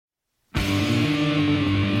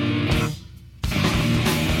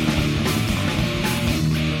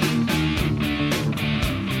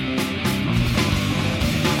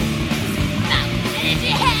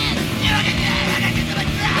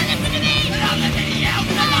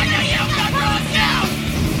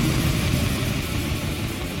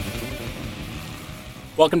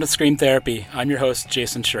Welcome to Scream Therapy. I'm your host,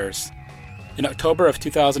 Jason Schurz. In October of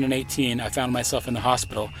 2018, I found myself in the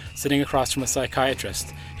hospital, sitting across from a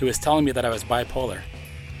psychiatrist who was telling me that I was bipolar.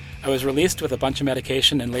 I was released with a bunch of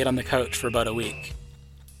medication and laid on the couch for about a week.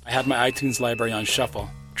 I had my iTunes library on shuffle,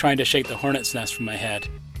 trying to shake the hornet's nest from my head.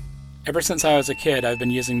 Ever since I was a kid, I've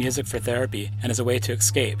been using music for therapy and as a way to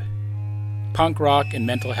escape. Punk rock and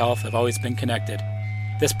mental health have always been connected.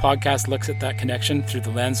 This podcast looks at that connection through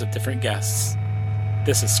the lens of different guests.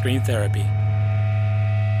 This is Scream Therapy.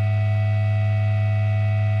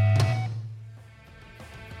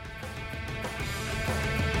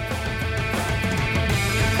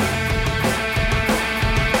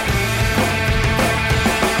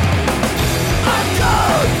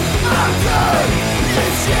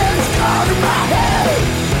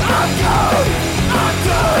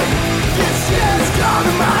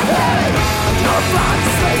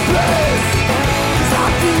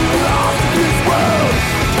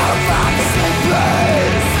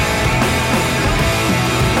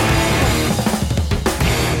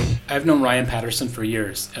 I've known Ryan Patterson for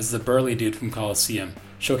years as the burly dude from Coliseum,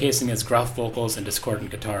 showcasing his gruff vocals and discordant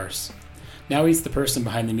guitars. Now he's the person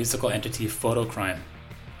behind the musical entity Photocrime.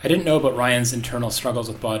 I didn't know about Ryan's internal struggles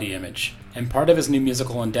with body image, and part of his new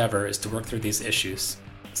musical endeavor is to work through these issues.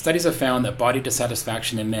 Studies have found that body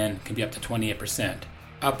dissatisfaction in men can be up to 28%.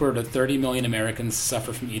 Upward of 30 million Americans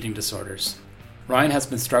suffer from eating disorders. Ryan has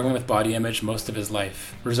been struggling with body image most of his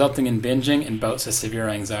life, resulting in binging and bouts of severe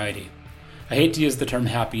anxiety. I hate to use the term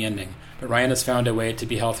happy ending, but Ryan has found a way to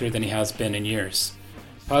be healthier than he has been in years.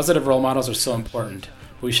 Positive role models are so important,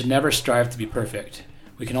 but we should never strive to be perfect.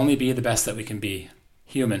 We can only be the best that we can be.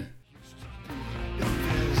 Human.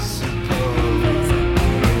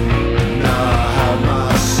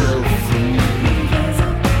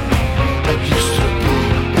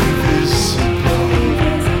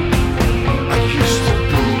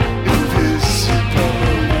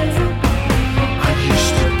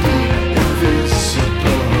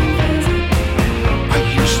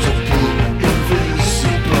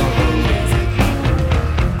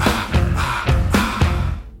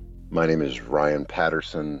 My name is Ryan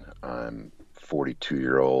Patterson. I'm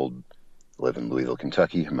 42-year-old, live in Louisville,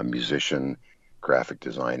 Kentucky. I'm a musician, graphic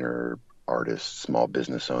designer, artist, small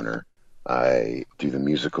business owner. I do the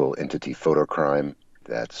musical entity Photocrime.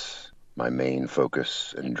 That's my main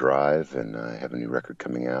focus and drive, and I have a new record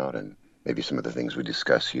coming out, and maybe some of the things we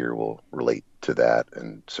discuss here will relate to that,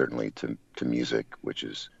 and certainly to music, which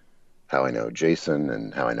is how I know Jason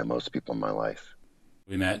and how I know most people in my life.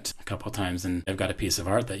 We met a couple of times, and I've got a piece of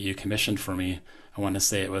art that you commissioned for me. I want to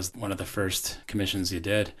say it was one of the first commissions you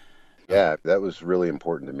did. Yeah, that was really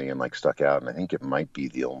important to me and stuck out. And I think it might be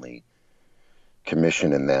the only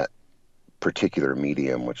commission in that particular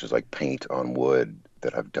medium, which is paint on wood,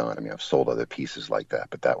 that I've done. I mean, I've sold other pieces like that,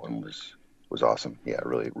 but that one was awesome. Yeah, I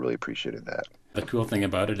really appreciated that. The cool thing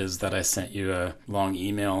about it is that I sent you a long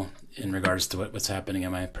email in regards to what's happening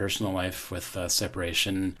in my personal life with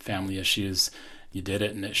separation, family issues. You did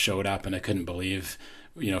it and it showed up, and I couldn't believe,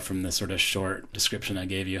 from the sort of short description I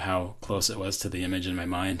gave you, how close it was to the image in my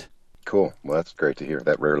mind. Cool. Well, that's great to hear.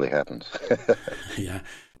 That rarely happens. Yeah.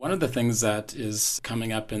 One of the things that is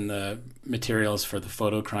coming up in the materials for the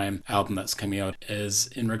Photocrime album that's coming out is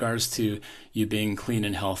in regards to you being clean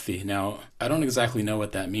and healthy. Now, I don't exactly know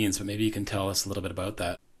what that means, but maybe you can tell us a little bit about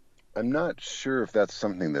that. I'm not sure if that's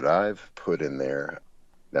something that I've put in there.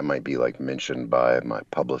 That might be mentioned by my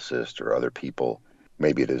publicist or other people.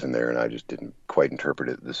 Maybe it is in there and I just didn't quite interpret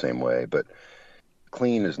it the same way. But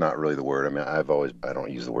clean is not really the word. I mean, I don't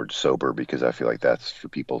use the word sober because I feel like that's for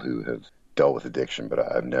people who have dealt with addiction, but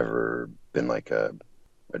I've never been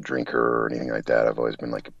a drinker or anything like that. I've always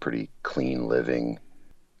been a pretty clean living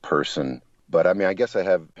person. But I mean, I guess I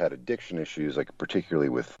have had addiction issues, particularly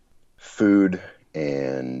with food.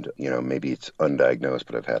 And, maybe it's undiagnosed,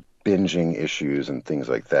 but I've had binging issues and things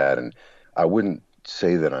like that. And I wouldn't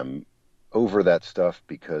say that I'm over that stuff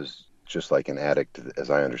because just like an addict, as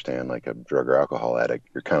I understand, like a drug or alcohol addict,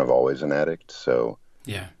 you're kind of always an addict. So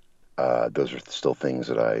yeah, those are still things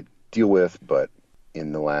that I deal with. But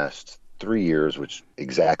in the last 3 years, which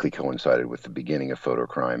exactly coincided with the beginning of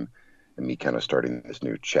Photocrime and me kind of starting this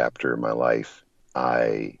new chapter in my life,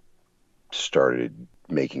 I started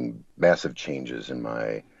making massive changes in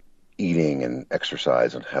my eating and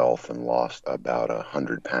exercise and health and lost about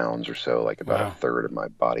 100 pounds or so, about Wow. a third of my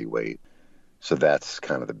body weight. So that's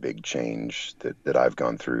kind of the big change that I've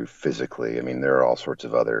gone through physically. I mean, there are all sorts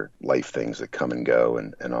of other life things that come and go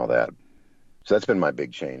and all that. So that's been my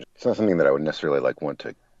big change. It's not something that I would necessarily want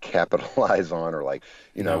to capitalize on, or like,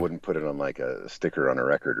 I No. wouldn't put it on like a sticker on a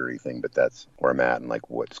record or anything, but that's where I'm at and like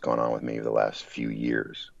what's gone on with me the last few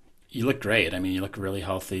years. You look great. I mean, you look really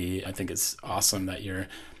healthy. I think it's awesome that you're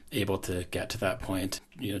able to get to that point.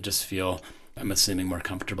 Just feel, I'm assuming, more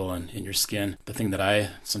comfortable in your skin. The thing that I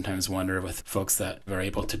sometimes wonder with folks that are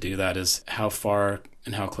able to do that is how far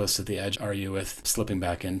and how close to the edge are you with slipping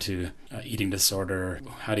back into eating disorder?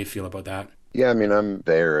 How do you feel about that? Yeah, I mean, I'm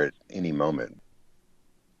there at any moment.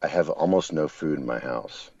 I have almost no food in my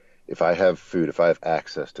house. If I have food, if I have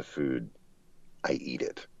access to food, I eat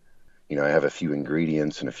it. I have a few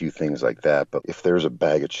ingredients and a few things like that, but if there's a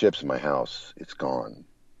bag of chips in my house, it's gone.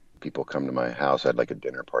 People come to my house. I had like a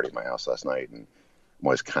dinner party at my house last night, and I'm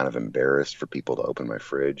always kind of embarrassed for people to open my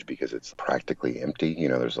fridge because it's practically empty.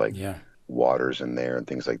 There's like Yeah. waters in there and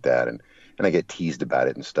things like that, and I get teased about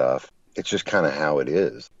it and stuff. It's just kind of how it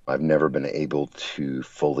is. I've never been able to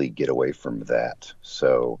fully get away from that,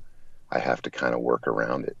 so I have to kind of work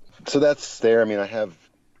around it. So that's there. I mean,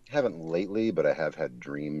 haven't lately, but I have had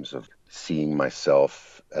dreams of seeing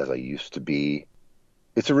myself as I used to be.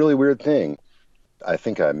 It's a really weird thing. I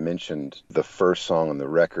think I mentioned the first song on the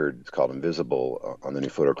record. It's called Invisible on the new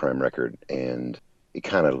Photocrime record, and it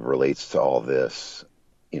kind of relates to all this,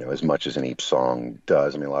 as much as any song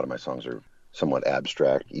does. I mean, a lot of my songs are somewhat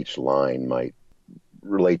abstract. Each line might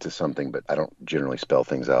relate to something, but I don't generally spell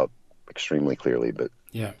things out extremely clearly. But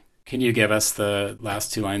Yeah. Can you give us the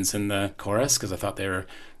last two lines in the chorus? Because I thought they were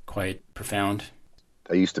quite profound.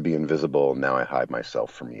 I used to be invisible, now I hide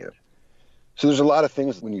myself from you. So there's a lot of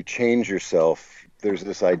things when you change yourself. There's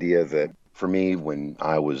this idea that for me, when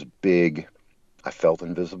I was big, I felt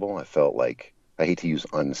invisible. I felt like, I hate to use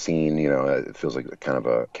unseen, it feels like kind of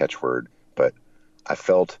a catchword, but I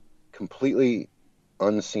felt completely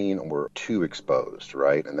unseen or too exposed,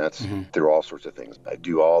 right? And that's Mm-hmm. through all sorts of things. I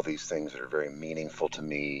do all these things that are very meaningful to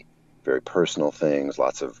me, very personal things,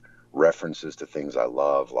 lots of references to things I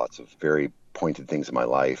love, lots of very pointed things in my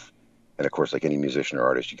life. And of course, like any musician or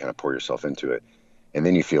artist, you kind of pour yourself into it. And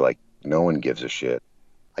then you feel like no one gives a shit.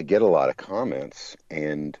 I get a lot of comments,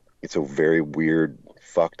 and it's a very weird,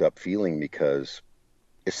 fucked up feeling because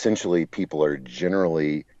essentially people are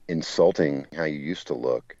generally insulting how you used to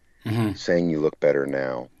look, Mm-hmm. saying you look better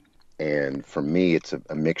now. And for me, it's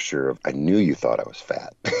a mixture of, I knew you thought I was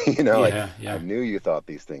fat. Like Yeah, I yeah. knew you thought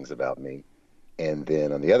these things about me. And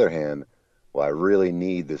then on the other hand, well, I really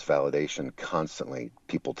need this validation constantly,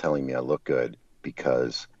 people telling me I look good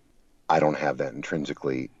because I don't have that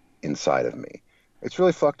intrinsically inside of me. It's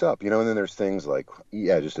really fucked up, and then there's things like,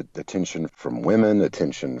 yeah, just attention from women,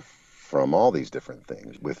 attention from all these different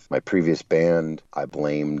things. With my previous band, I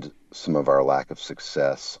blamed some of our lack of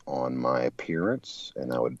success on my appearance,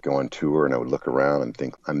 and I would go on tour and I would look around and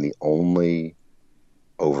think, I'm the only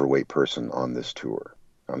overweight person on this tour.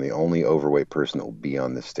 I'm the only overweight person that will be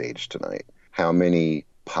on this stage tonight. How many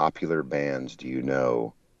popular bands do you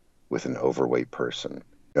know with an overweight person?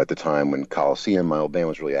 At the time when Coliseum, my old band,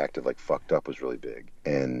 was really active, like Fucked Up was really big.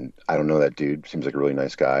 And I don't know that dude, seems like a really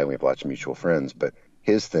nice guy. We have lots of mutual friends, but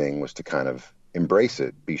his thing was to kind of embrace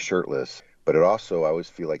it, be shirtless. But it also, I always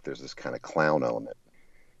feel like there's this kind of clown element.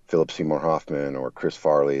 Philip Seymour Hoffman or Chris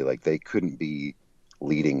Farley, like they couldn't be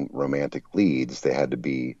leading romantic leads. They had to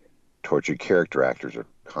be tortured character actors or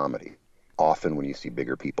comedy. Often when you see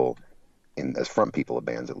bigger people, as front people of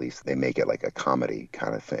bands at least, they make it like a comedy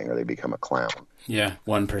kind of thing, or they become a clown. Yeah.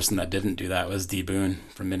 One person that didn't do that was D Boon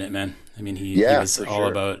from Minutemen. I mean, he Yeah, was for all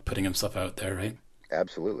sure. about putting himself out there, right?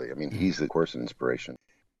 Absolutely. I mean, Mm. he's, of course, an inspiration.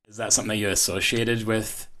 Is that something that you associated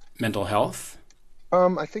with mental health?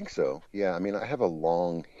 I think so. Yeah. I mean, I have a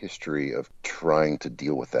long history of trying to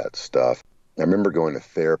deal with that stuff. I remember going to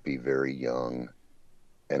therapy very young,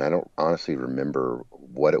 and I don't honestly remember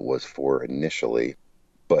what it was for initially,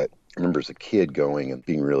 but I remember as a kid going and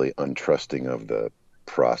being really untrusting of the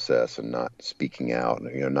process and not speaking out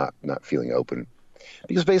and, not feeling open.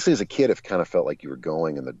 Because basically as a kid, it kind of felt like you were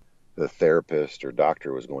going and the therapist or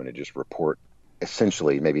doctor was going to just report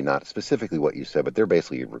essentially, maybe not specifically what you said, but they're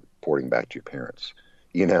basically reporting back to your parents,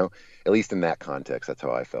 at least in that context, that's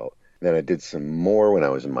how I felt. And then I did some more when I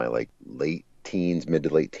was in my like late teens, mid to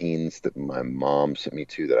late teens, that my mom sent me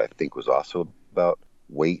to that I think was also about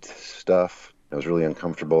weight stuff. I was really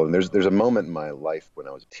uncomfortable. And there's a moment in my life when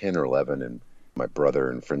I was 10 or 11, and my brother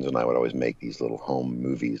and friends and I would always make these little home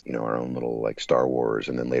movies, our own little like Star Wars.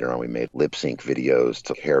 And then later on we made lip sync videos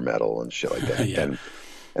to hair metal and shit like that. Yeah.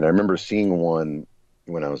 And I remember seeing one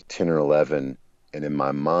when I was 10 or 11, and in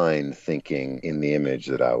my mind thinking in the image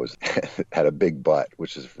that I was had a big butt,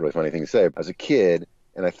 which is a really funny thing to say. I was a kid,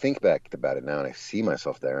 and I think back about it now, and I see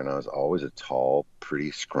myself there, and I was always a tall,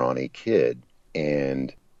 pretty scrawny kid.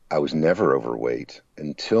 And I was never overweight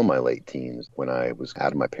until my late teens when I was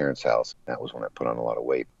out of my parents' house. That was when I put on a lot of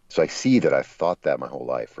weight. So I see that I've thought that my whole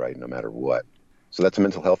life, right? No matter what. So that's a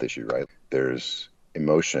mental health issue, right? There's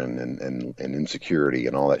emotion and insecurity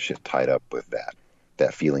and all that shit tied up with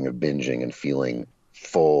that feeling of binging and feeling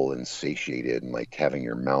full and satiated and like having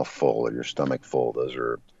your mouth full or your stomach full. Those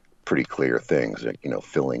are pretty clear things, like,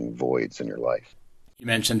 filling voids in your life. You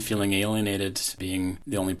mentioned feeling alienated, being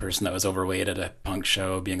the only person that was overweight at a punk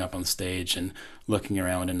show, being up on stage and looking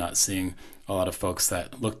around and not seeing a lot of folks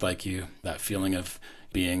that looked like you, that feeling of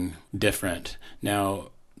being different. Now,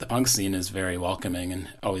 the punk scene is very welcoming and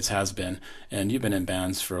always has been, and you've been in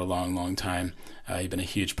bands for a long, long time. You've been a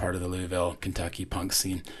huge part of the Louisville, Kentucky punk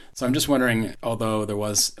scene. So I'm just wondering, although there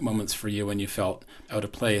was moments for you when you felt out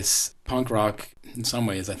of place, punk rock, in some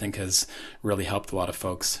ways, I think has really helped a lot of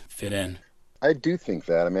folks fit in. I do think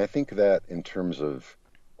that. I mean, I think that in terms of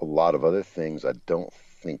a lot of other things, I don't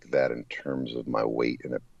think that in terms of my weight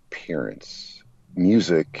and appearance.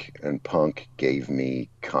 Music and punk gave me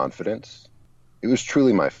confidence. It was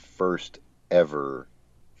truly my first ever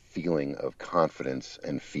feeling of confidence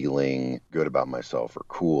and feeling good about myself or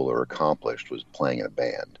cool or accomplished was playing in a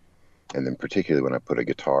band. And then particularly when I put a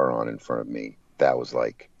guitar on in front of me, that was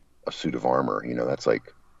like a suit of armor. That's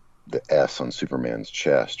like the S on Superman's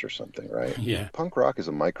chest or something, right? Yeah. Punk rock is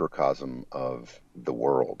a microcosm of the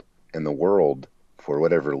world. And the world, for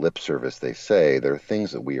whatever lip service they say, there are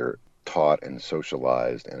things that we are taught and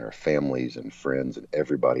socialized and our families and friends and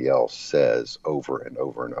everybody else says over and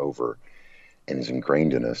over and over and is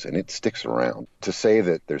ingrained in us, and it sticks around. To say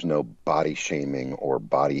that there's no body shaming or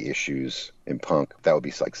body issues in punk, that would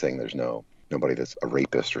be like saying there's nobody that's a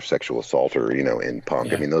rapist or sexual assaulter, in punk.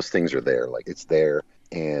 Yeah. I mean, those things are there. Like, it's there.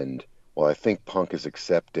 And while I think punk is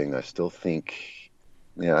accepting, I still think,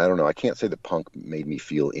 I don't know. I can't say that punk made me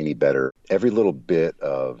feel any better. Every little bit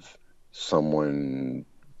of someone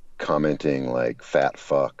commenting like fat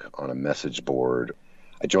fuck on a message board.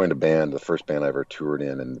 I joined a band, the first band I ever toured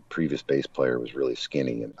in, and the previous bass player was really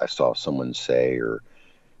skinny. And I saw someone say or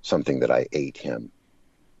something that I ate him,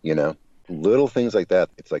 Little things like that.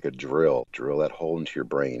 It's like a drill that hole into your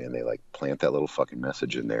brain, and they like plant that little fucking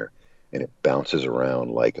message in there. And it bounces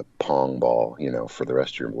around like a pong ball, for the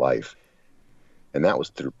rest of your life. And that was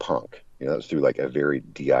through punk. That was through like a very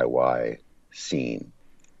DIY scene.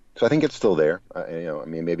 So I think it's still there. I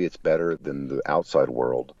mean, maybe it's better than the outside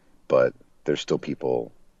world, but there's still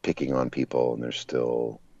people picking on people, and there's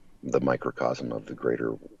still the microcosm of the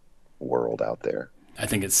greater world out there. I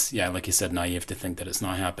think it's, like you said, naive to think that it's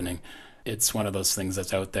not happening. It's one of those things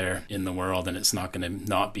that's out there in the world, and it's not going to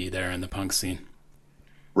not be there in the punk scene.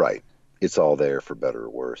 Right. It's all there for better or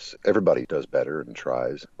worse. Everybody does better and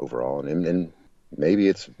tries overall. And maybe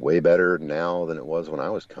it's way better now than it was when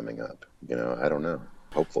I was coming up. I don't know.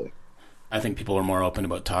 Hopefully. I think people are more open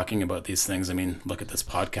about talking about these things. I mean, look at this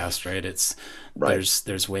podcast, right? It's right.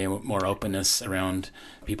 There's way more openness around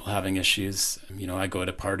people having issues. I go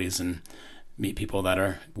to parties and meet people that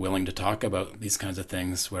are willing to talk about these kinds of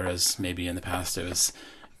things, whereas maybe in the past it was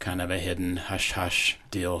kind of a hidden hush-hush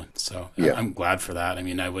deal. So yeah. I'm glad for that. I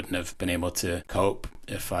mean, I wouldn't have been able to cope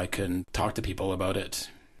if I couldn't talk to people about it.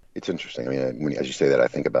 It's interesting. I mean, as you say that, I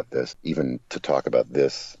think about this, even to talk about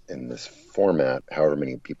this in this format, however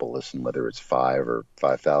many people listen, whether it's 5 or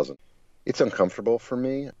 5,000, it's uncomfortable for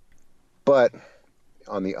me. But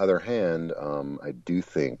on the other hand, I do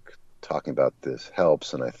think talking about this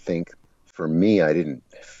helps. And I think for me, I didn't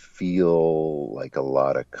feel like a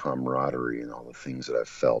lot of camaraderie in all the things that I've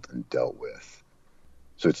felt and dealt with.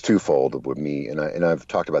 So it's twofold with me. And I've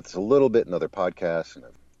talked about this a little bit in other podcasts, and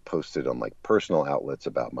I've posted on like personal outlets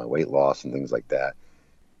about my weight loss and things like that.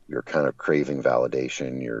 You're kind of craving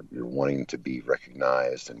validation. You're wanting to be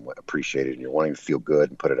recognized and appreciated, and you're wanting to feel good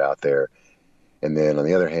and put it out there. And then on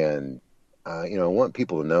the other hand, I want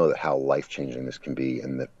people to know that how life-changing this can be,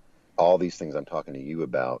 and that all these things I'm talking to you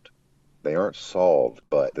about, they aren't solved,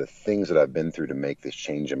 but the things that I've been through to make this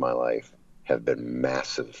change in my life have been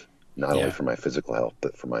massive, not only for my physical health,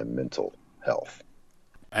 but for my mental health.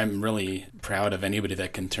 I'm really proud of anybody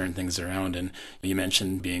that can turn things around. And you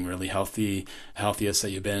mentioned being really healthy, healthiest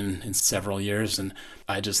that you've been in several years. And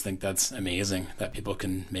I just think that's amazing that people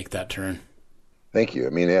can make that turn. Thank you.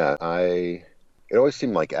 I mean, yeah, it always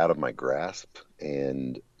seemed like out of my grasp,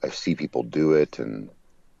 and I see people do it and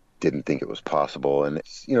didn't think it was possible. And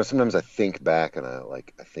sometimes I think back and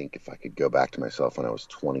I think if I could go back to myself when I was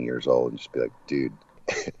 20 years old and just be like, dude,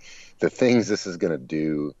 the things this is going to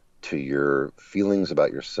do to your feelings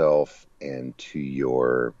about yourself and to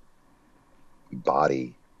your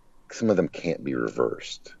body, some of them can't be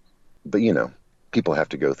reversed. But people have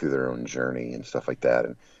to go through their own journey and stuff like that.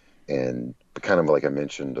 And And kind of like I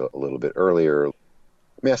mentioned a little bit earlier, I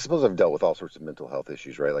mean, I suppose I've dealt with all sorts of mental health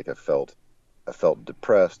issues, right? Like I felt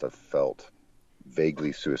depressed. I felt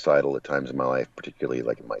vaguely suicidal at times in my life, particularly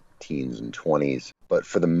like in my teens and 20s. But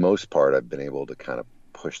for the most part, I've been able to kind of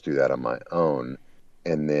push through that on my own.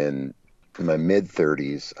 And then in my mid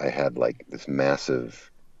 30s, I had like this massive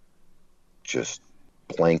just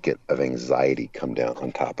blanket of anxiety come down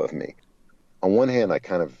on top of me. On one hand, I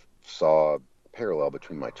kind of saw a parallel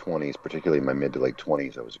between my 20s, particularly my mid to late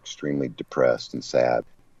 20s. I was extremely depressed and sad.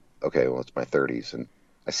 Okay, well, it's my 30s. And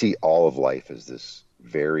I see all of life as this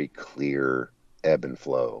very clear ebb and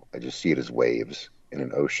flow. I just see it as waves in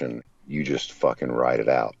an ocean. You just fucking ride it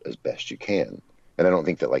out as best you can. And I don't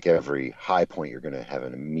think that like every high point you're going to have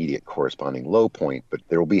an immediate corresponding low point, but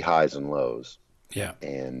there will be highs and lows. Yeah.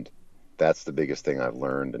 And that's the biggest thing I've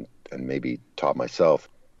learned and maybe taught myself.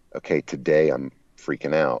 Okay, today I'm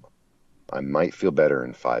freaking out. I might feel better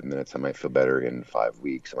in 5 minutes. I might feel better in 5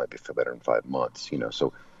 weeks. I might feel better in 5 months,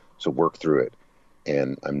 so work through it.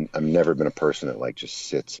 And I've never been a person that like just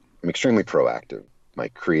sits. I'm extremely proactive. My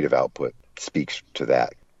creative output speaks to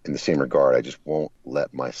that. In the same regard, I just won't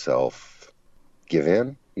let myself give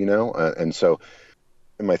in, and so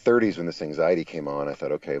in my 30s, when this anxiety came on, I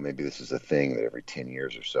thought, okay, maybe this is a thing that every 10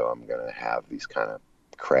 years or so I'm going to have these kind of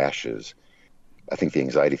crashes. I think the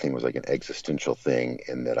anxiety thing was like an existential thing,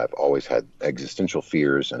 in that I've always had existential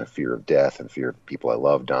fears and a fear of death and fear of people I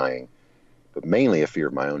love dying, but mainly a fear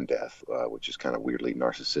of my own death, which is kind of weirdly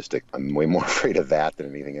narcissistic. I'm way more afraid of that than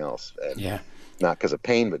anything else. And Yeah. not because of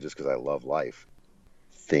pain, but just because I love life.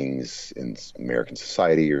 Things in American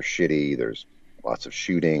society are shitty. There's lots of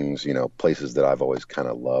shootings, places that I've always kind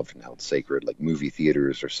of loved and held sacred, like movie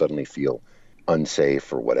theaters, or suddenly feel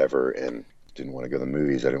unsafe or whatever, and didn't want to go to the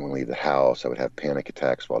movies. I didn't want to leave the house. I would have panic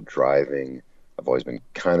attacks while driving. I've always been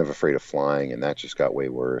kind of afraid of flying, and that just got way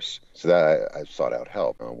worse. So that I sought out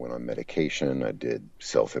help. I went on medication. I did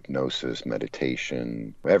self-hypnosis,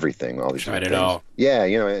 meditation, everything, all these Tried different it things. all. Yeah,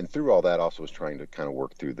 and through all that also was trying to kind of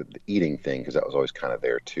work through the eating thing, because that was always kind of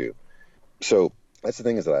there too. So that's the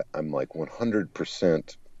thing, is that I'm like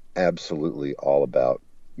 100% absolutely all about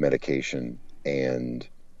medication, and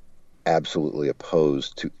absolutely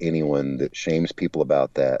opposed to anyone that shames people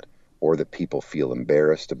about that, or that people feel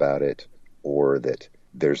embarrassed about it, or that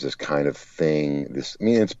there's this kind of thing.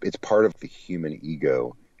 It's part of the human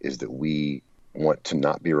ego, is that we want to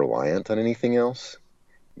not be reliant on anything else.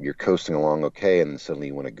 You're coasting along okay, and then suddenly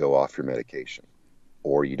you want to go off your medication,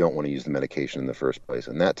 or you don't want to use the medication in the first place.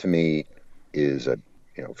 And that to me is at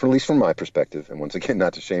least from my perspective, and once again,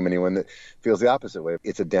 not to shame anyone that feels the opposite way,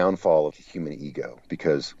 it's a downfall of the human ego.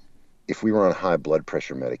 Because if we were on high blood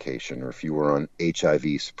pressure medication, or if you were on HIV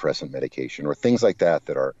suppressant medication, or things like that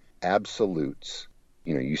are absolutes,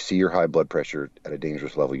 you see your high blood pressure at a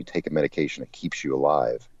dangerous level, you take a medication that keeps you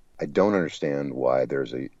alive. I don't understand why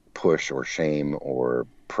there's a push or shame or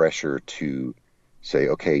pressure to say,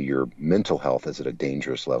 okay, your mental health is at a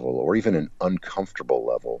dangerous level, or even an uncomfortable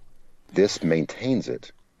level. This maintains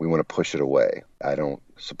it. We want to push it away. I don't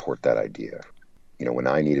support that idea. When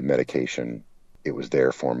I needed medication, it was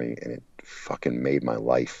there for me, and it fucking made my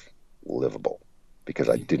life livable, because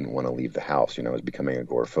I didn't want to leave the house. I was becoming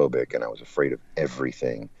agoraphobic, and I was afraid of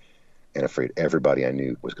everything, and afraid everybody I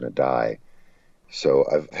knew was going to die. So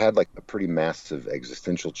I've had like a pretty massive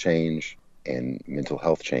existential change and mental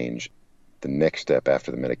health change. The next step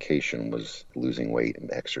after the medication was losing weight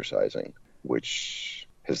and exercising, which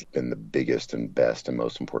has been the biggest and best and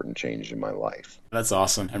most important change in my life. That's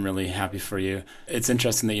awesome. I'm really happy for you. It's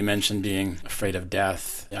interesting that you mentioned being afraid of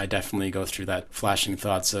death. I definitely go through that flashing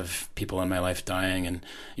thoughts of people in my life dying, and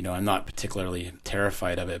I'm not particularly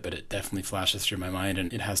terrified of it, but it definitely flashes through my mind,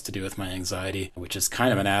 and it has to do with my anxiety, which is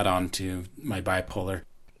kind of an add-on to my bipolar.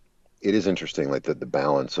 It is interesting, like the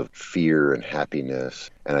balance of fear and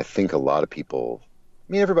happiness. And I think a lot of people,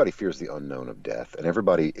 everybody fears the unknown of death, and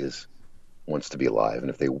everybody wants to be alive. And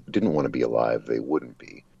if they didn't want to be alive, they wouldn't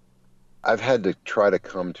be. I've had to try to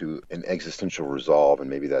come to an existential resolve, and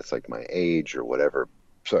maybe that's like my age or whatever.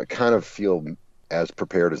 So I kind of feel as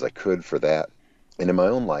prepared as I could for that. And in my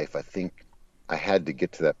own life, I think I had to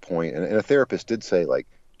get to that point. And a therapist did say, like,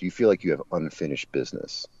 do you feel like you have unfinished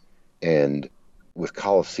business? And with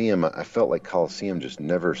Coliseum, I felt like Coliseum just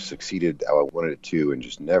never succeeded how I wanted it to, and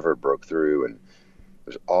just never broke through. And it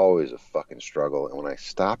was always a fucking struggle. And when I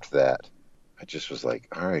stopped that, I just was like,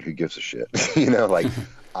 all right, who gives a shit? Like,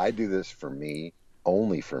 I do this for me,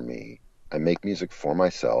 only for me. I make music for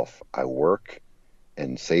myself. I work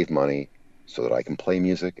and save money so that I can play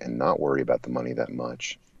music and not worry about the money that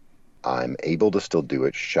much. I'm able to still do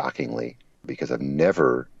it, shockingly, because I've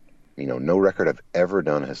never, No record I've ever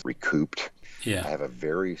done has recouped. Yeah. I have a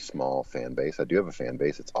very small fan base. I do have a fan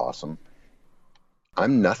base. It's awesome.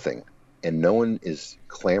 I'm nothing, and no one is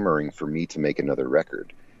clamoring for me to make another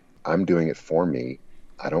record. I'm doing it for me.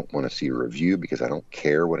 I don't want to see a review because I don't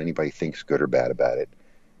care what anybody thinks, good or bad, about it.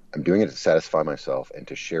 I'm doing it to satisfy myself and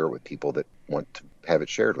to share it with people that want to have it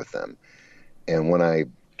shared with them. And when I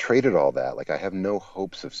traded all that, like, I have no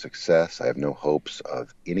hopes of success. I have no hopes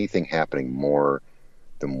of anything happening more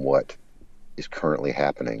than what is currently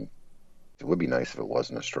happening. It would be nice if it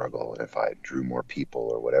wasn't a struggle and if I drew more people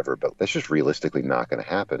or whatever, but that's just realistically not going to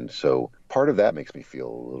happen. So part of that makes me feel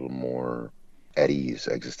a little more at ease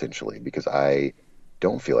existentially, because I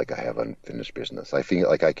don't feel like I have unfinished business. I feel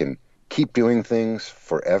like I can keep doing things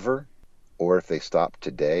forever, or if they stop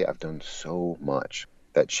today, I've done so much.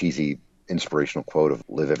 That cheesy inspirational quote of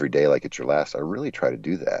live every day like it's your last, I really try to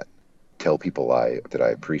do that. Tell people that I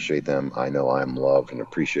appreciate them. I know I'm loved and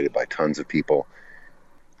appreciated by tons of people.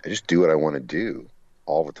 I just do what I want to do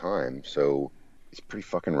all the time. So it's pretty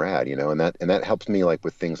fucking rad, and that helps me, like,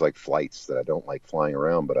 with things like flights that I don't like flying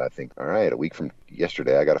around, but I think, all right, a week from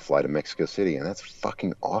yesterday, I got to fly to Mexico City, and that's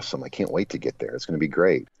fucking awesome. I can't wait to get there. It's going to be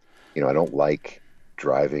great. I don't like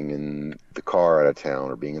driving in the car out of town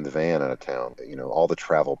or being in the van out of town. All the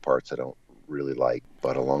travel parts I don't really like,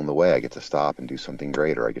 but along the way I get to stop and do something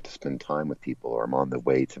great, or I get to spend time with people, or I'm on the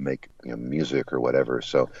way to make music or whatever.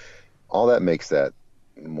 So all that makes that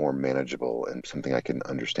more manageable and something I can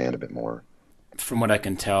understand a bit more. From what I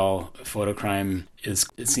can tell, Photocrime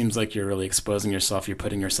it seems like you're really exposing yourself, you're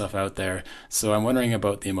putting yourself out there. So I'm wondering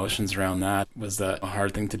about the emotions around that. Was that a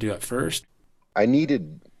hard thing to do at first? I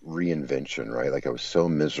needed reinvention, right? Like, I was so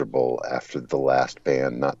miserable after the last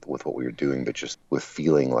band, not with what we were doing, but just with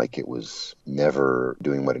feeling like it was never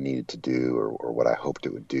doing what it needed to do, or what I hoped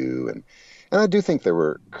it would do. And I do think there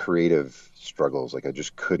were creative struggles. Like,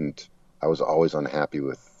 I was always unhappy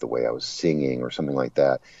with the way I was singing or something like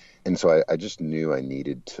that. And so I just knew I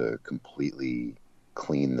needed to completely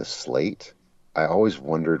clean the slate. I always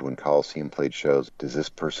wondered when Coliseum played shows, does this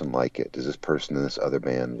person like it? Does this person in this other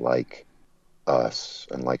band like us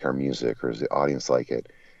and like our music, or does the audience like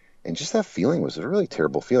it? And just that feeling was a really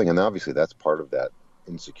terrible feeling. And obviously that's part of that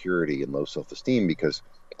insecurity and low self-esteem, because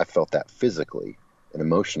I felt that physically and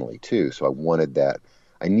emotionally too. So I wanted that.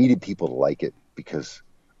 I needed people to like it because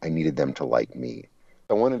I needed them to like me.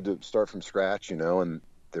 I wanted to start from scratch, and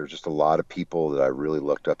there's just a lot of people that I really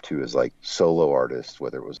looked up to as, like, solo artists,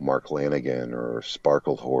 whether it was Mark Lanigan or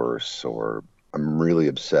Sparkle Horse, or I'm really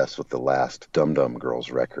obsessed with the last Dum Dum Girls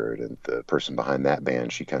record, and the person behind that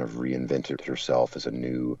band, she kind of reinvented herself as a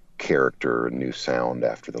new character, a new sound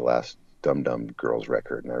after the last Dum Dum Girls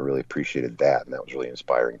record, and I really appreciated that, and that was really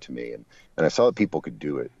inspiring to me. And I saw that people could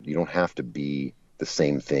do it. You don't have to be the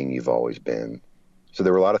same thing you've always been. So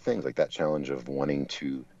there were a lot of things, like that challenge of wanting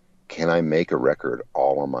to, can I make a record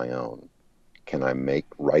all on my own? Can I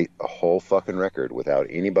write a whole fucking record without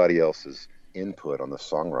anybody else's input on the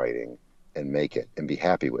songwriting and make it and be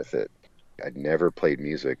happy with it? I'd never played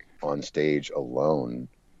music on stage alone.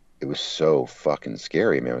 It was so fucking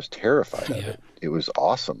scary. I mean, I was terrified of it. It was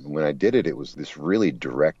awesome. When I did it, it was this really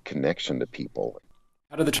direct connection to people.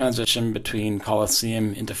 How did the transition between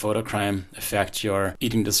Coliseum into Photocrime affect your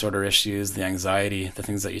eating disorder issues, the anxiety, the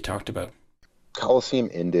things that you talked about? Coliseum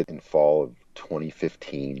ended in fall of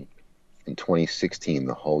 2015. In 2016,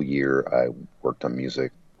 the whole year, I worked on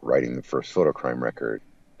music, writing the first Photocrime record.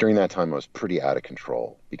 During that time, I was pretty out of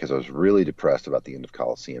control because I was really depressed about the end of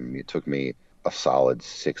Coliseum. It took me a solid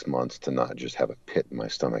 6 months to not just have a pit in my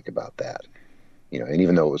stomach about that. And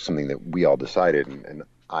even though it was something that we all decided, and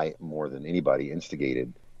I, more than anybody,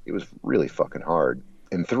 instigated, it was really fucking hard.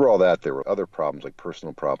 And through all that, there were other problems, like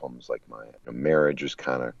personal problems, like my marriage was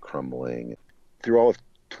kind of crumbling. Through all of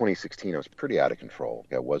 2016, I was pretty out of control.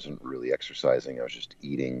 I wasn't really exercising. I was just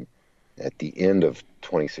eating. At the end of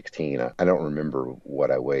 2016, I don't remember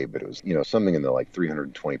what I weighed, but it was, something in the, like,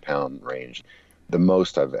 320-pound range, the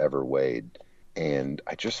most I've ever weighed. And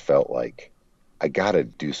I just felt like I got to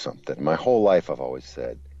do something. My whole life, I've always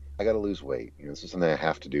said, I got to lose weight. This is something I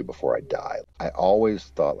have to do before I die. I always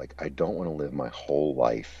thought, like, I don't want to live my whole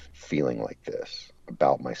life feeling like this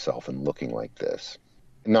about myself and looking like this.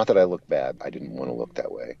 Not that I look bad. I didn't want to look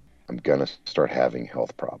that way. I'm going to start having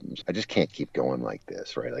health problems. I just can't keep going like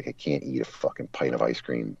this, right? Like, I can't eat a fucking pint of ice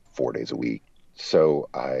cream 4 days a week. So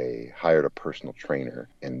I hired a personal trainer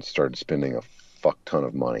and started spending a fuck ton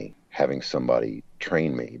of money having somebody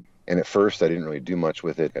train me. And at first, I didn't really do much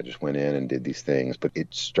with it. I just went in and did these things, but it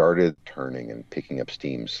started turning and picking up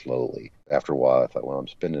steam slowly. After a while, I thought, well, I'm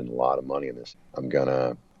spending a lot of money on this. I'm going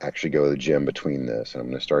to actually go to the gym between this, and I'm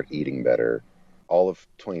going to start eating better. all of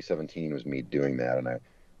 2017 was me doing that. And I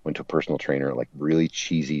went to a personal trainer at like really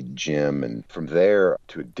cheesy gym, and from there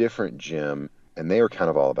to a different gym. And they were kind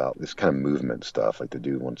of all about this kind of movement stuff. Like the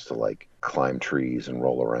dude wants to like climb trees and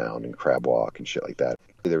roll around and crab walk and shit like that.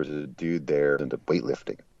 There was a dude there into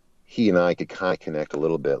weightlifting. He and I could kind of connect a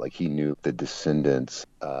little bit. Like he knew the Descendants,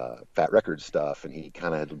 Fat Record stuff, and he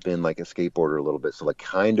kind of had been like a skateboarder a little bit. So like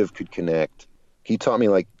kind of could connect. He taught me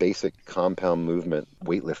like basic compound movement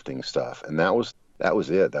weightlifting stuff. And that was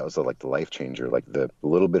it. That was like the life changer. Like the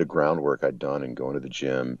little bit of groundwork I'd done and going to the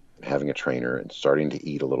gym, having a trainer and starting to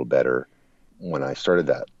eat a little better. When I started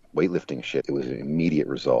that weightlifting shit, it was an immediate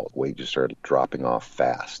result. Weight just started dropping off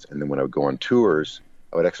fast. And then when I would go on tours,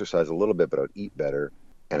 I would exercise a little bit, but I would eat better.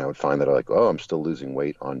 And I would find that I'm still losing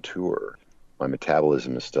weight on tour. My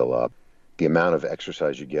metabolism is still up. The amount of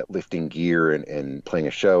exercise you get lifting gear and playing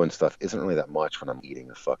a show and stuff isn't really that much when I'm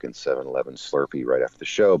eating a fucking 7-Eleven Slurpee right after the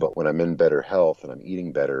show. But when I'm in better health and I'm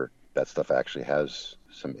eating better, that stuff actually has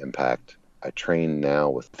some impact. I train now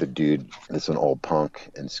with the dude that's an old punk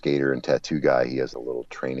and skater and tattoo guy. He has a little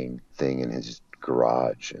training thing in his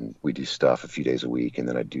garage, and we do stuff a few days a week, and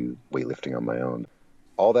then I do weightlifting on my own.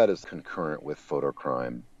 All that is concurrent with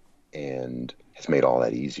Photocrime and has made all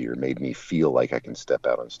that easier, made me feel like I can step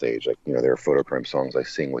out on stage. Like, there are Photocrime songs I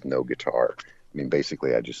sing with no guitar. I mean,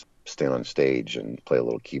 basically, I just stand on stage and play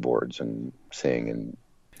little keyboards and sing. And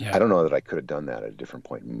I don't know that I could have done that at a different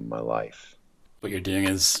point in my life. What you're doing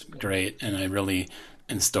is great, and I really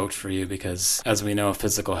am stoked for you because, as we know,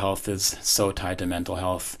 physical health is so tied to mental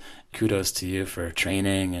health. Kudos to you for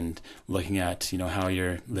training and looking at, how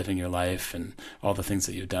you're living your life and all the things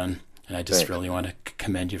that you've done. And I just really want to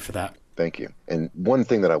commend you for that. Thank you. And one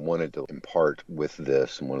thing that I wanted to impart with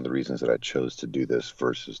this, and one of the reasons that I chose to do this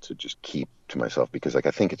versus to just keep to myself, because I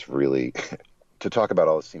think it's really, to talk about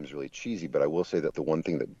all this seems really cheesy, but I will say that the one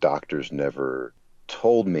thing that doctors never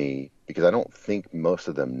told me, because I don't think most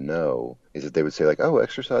of them know, is that they would say like, oh,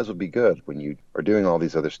 exercise will be good when you are doing all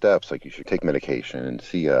these other steps. Like you should take medication and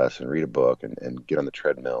see us and read a book and get on the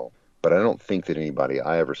treadmill. But I don't think that anybody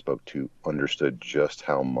I ever spoke to understood just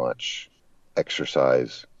how much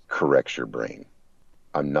exercise corrects your brain.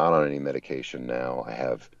 I'm not on any medication now. I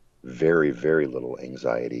have very, very little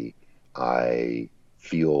anxiety. I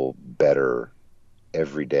feel better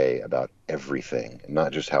every day about everything,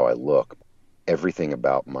 not just how I look. Everything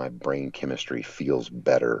about my brain chemistry feels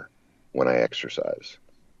better when I exercise.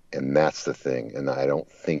 And that's the thing. And I don't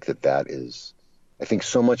think that is, I think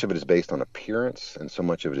so much of it is based on appearance, and so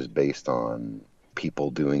much of it is based on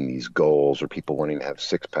people doing these goals, or people wanting to have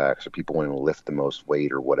six packs, or people wanting to lift the most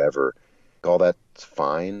weight, or whatever. All that's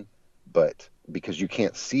fine, but because you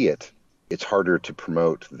can't see it, it's harder to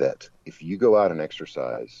promote that. If you go out and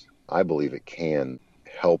exercise, I believe it can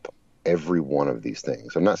help every one of these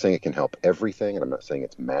things. I'm not saying it can help everything, and I'm not saying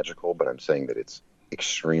it's magical, but I'm saying that it's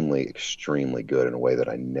extremely, extremely good in a way that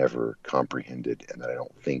I never comprehended and that I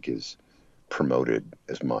don't think is promoted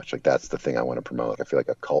as much. Like that's the thing I want to promote. Like I feel like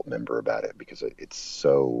a cult member about it because it's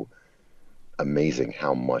so amazing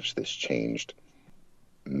how much this changed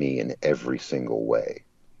me in every single way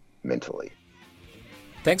mentally.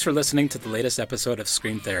 Thanks for listening to the latest episode of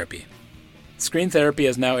Scream Therapy. Scream Therapy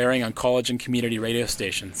is now airing on college and community radio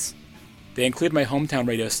stations. They include my hometown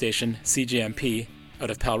radio station, CJMP, out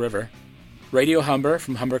of Pell River, Radio Humber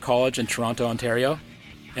from Humber College in Toronto, Ontario,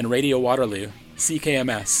 and Radio Waterloo,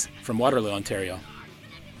 CKMS, from Waterloo, Ontario.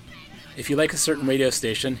 If you like a certain radio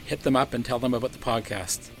station, hit them up and tell them about the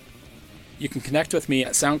podcast. You can connect with me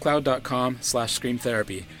at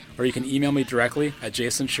soundcloud.com/screamtherapy, or you can email me directly at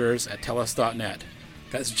jasonschurz@telus.net.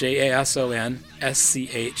 That's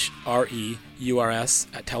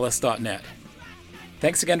JASONSCHREURS@telus.net.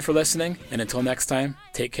 Thanks again for listening, and until next time,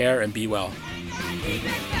 take care and be well.